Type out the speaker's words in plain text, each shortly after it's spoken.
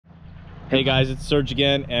Hey guys, it's Serge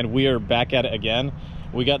again, and we are back at it again.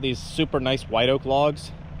 We got these super nice white oak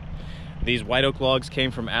logs. These white oak logs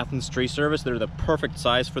came from Athens Tree Service. They're the perfect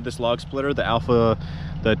size for this log splitter, the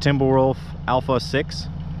Timberwolf Alpha 6.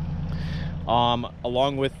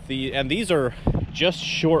 Along with and these are just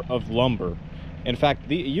short of lumber. In fact,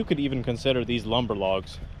 you could even consider these lumber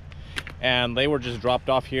logs. And they were just dropped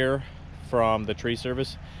off here from the tree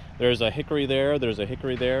service. There's a hickory there, there's a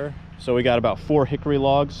hickory there. So we got about 4 hickory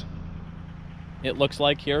logs, it looks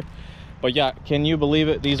like here. But yeah, can you believe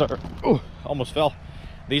it? These are, almost fell.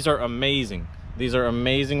 These are amazing. These are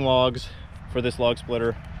amazing logs for this log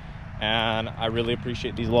splitter. And I really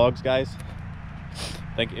appreciate these logs, guys.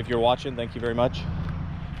 If you're watching, thank you very much.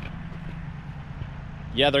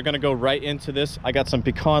 Yeah, they're gonna go right into this. I got some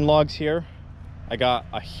pecan logs here. I got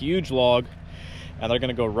a huge log, and they're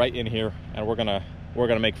gonna go right in here, and we're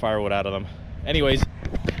gonna make firewood out of them. Anyways,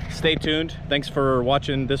 stay tuned. Thanks for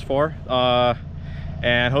watching this far,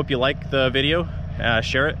 and hope you like the video.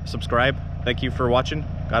 Share it, subscribe. Thank you for watching.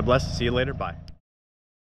 God bless. See you later. Bye.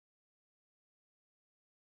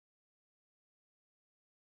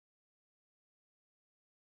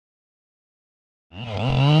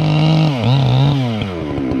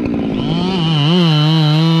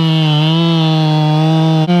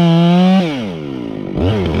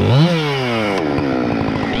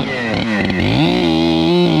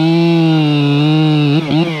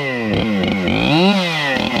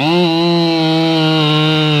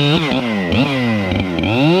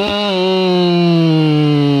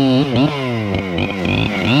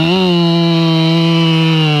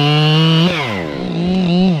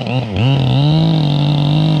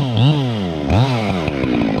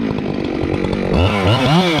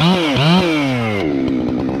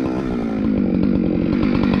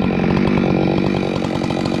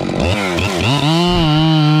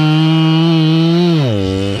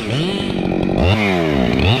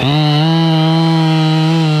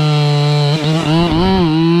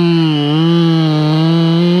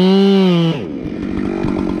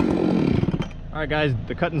 Alright guys,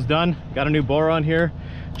 the cutting's done. Got a new bore on here.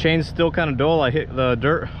 Chain's still kind of dull. I hit the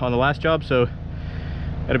dirt on the last job, so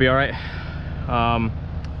it'll be alright.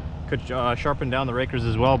 Could sharpen down the rakers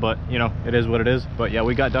as well, but you know, it is what it is. But yeah,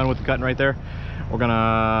 we got done with the cutting right there. We're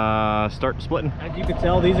gonna start splitting. As you can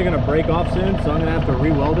tell, these are gonna break off soon, so I'm gonna have to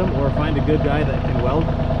re-weld them or find a good guy that can weld.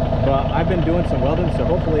 But I've been doing some welding, so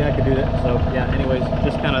hopefully I could do that. So yeah, anyways,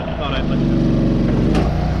 just kind of thought I'd let you know.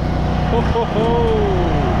 Ho, ho, ho.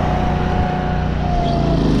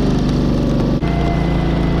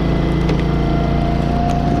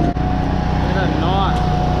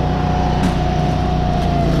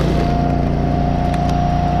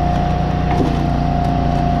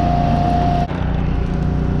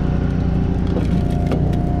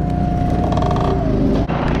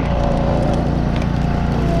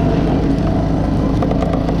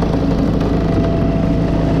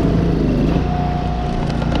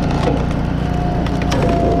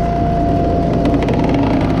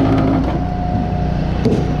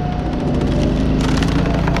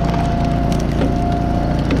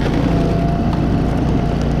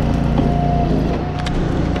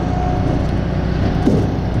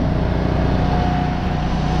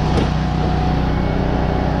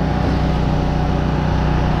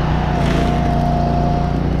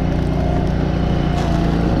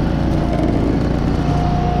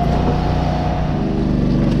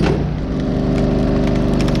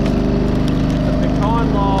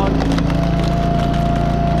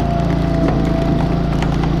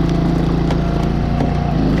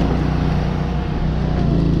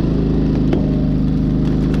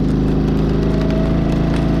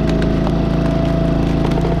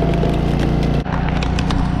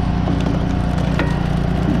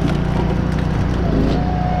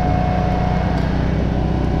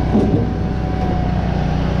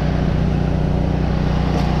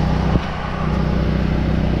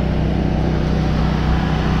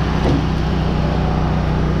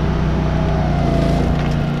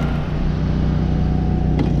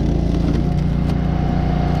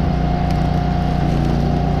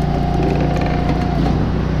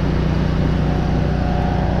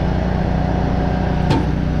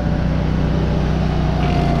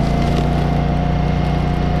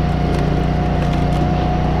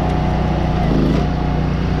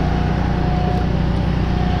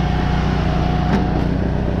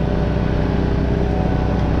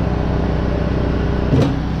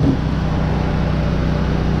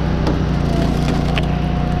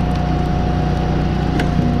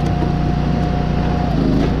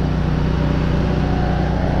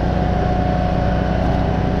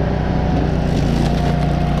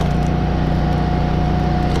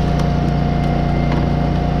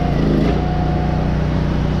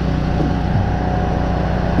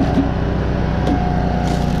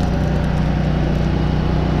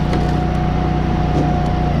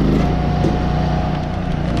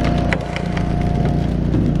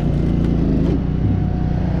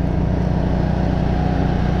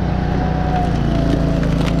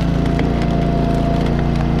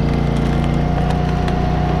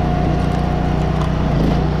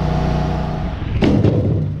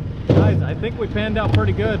 I think we panned out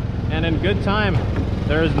pretty good and in good time.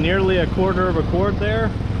 There's nearly a quarter of a cord there.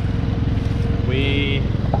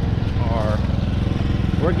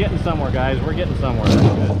 We're getting somewhere, guys. We're getting somewhere. That's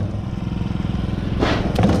good.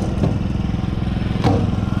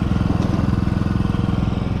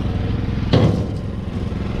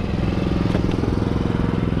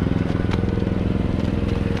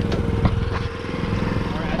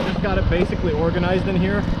 Alright, I just got it basically organized in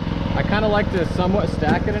here. I kind of like to somewhat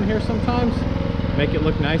stack it in here sometimes, make it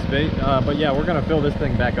look nice, but yeah, we're gonna fill this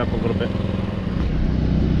thing back up a little bit.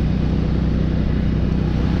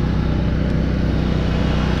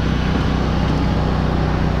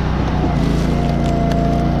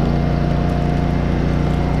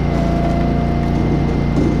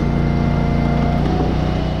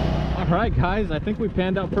 Alright guys, I think we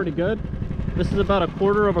panned out pretty good. This is about a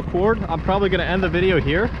quarter of a cord. I'm probably gonna end the video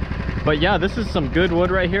here. But yeah, this is some good wood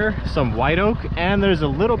right here, some white oak, and there's a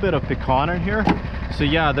little bit of pecan in here. So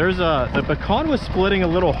yeah, the pecan was splitting a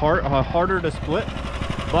little harder to split,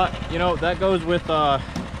 but you know, that goes with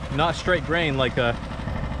not straight grain. Like the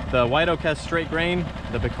white oak has straight grain,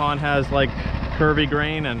 the pecan has like curvy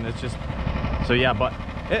grain, and it's just, so yeah, but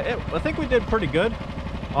I think we did pretty good.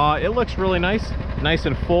 It looks really nice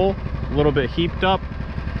and full, a little bit heaped up.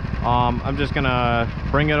 I'm just gonna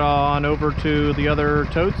bring it on over to the other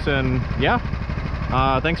totes, and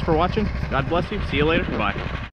yeah, thanks for watching. God bless you. See you later. Bye.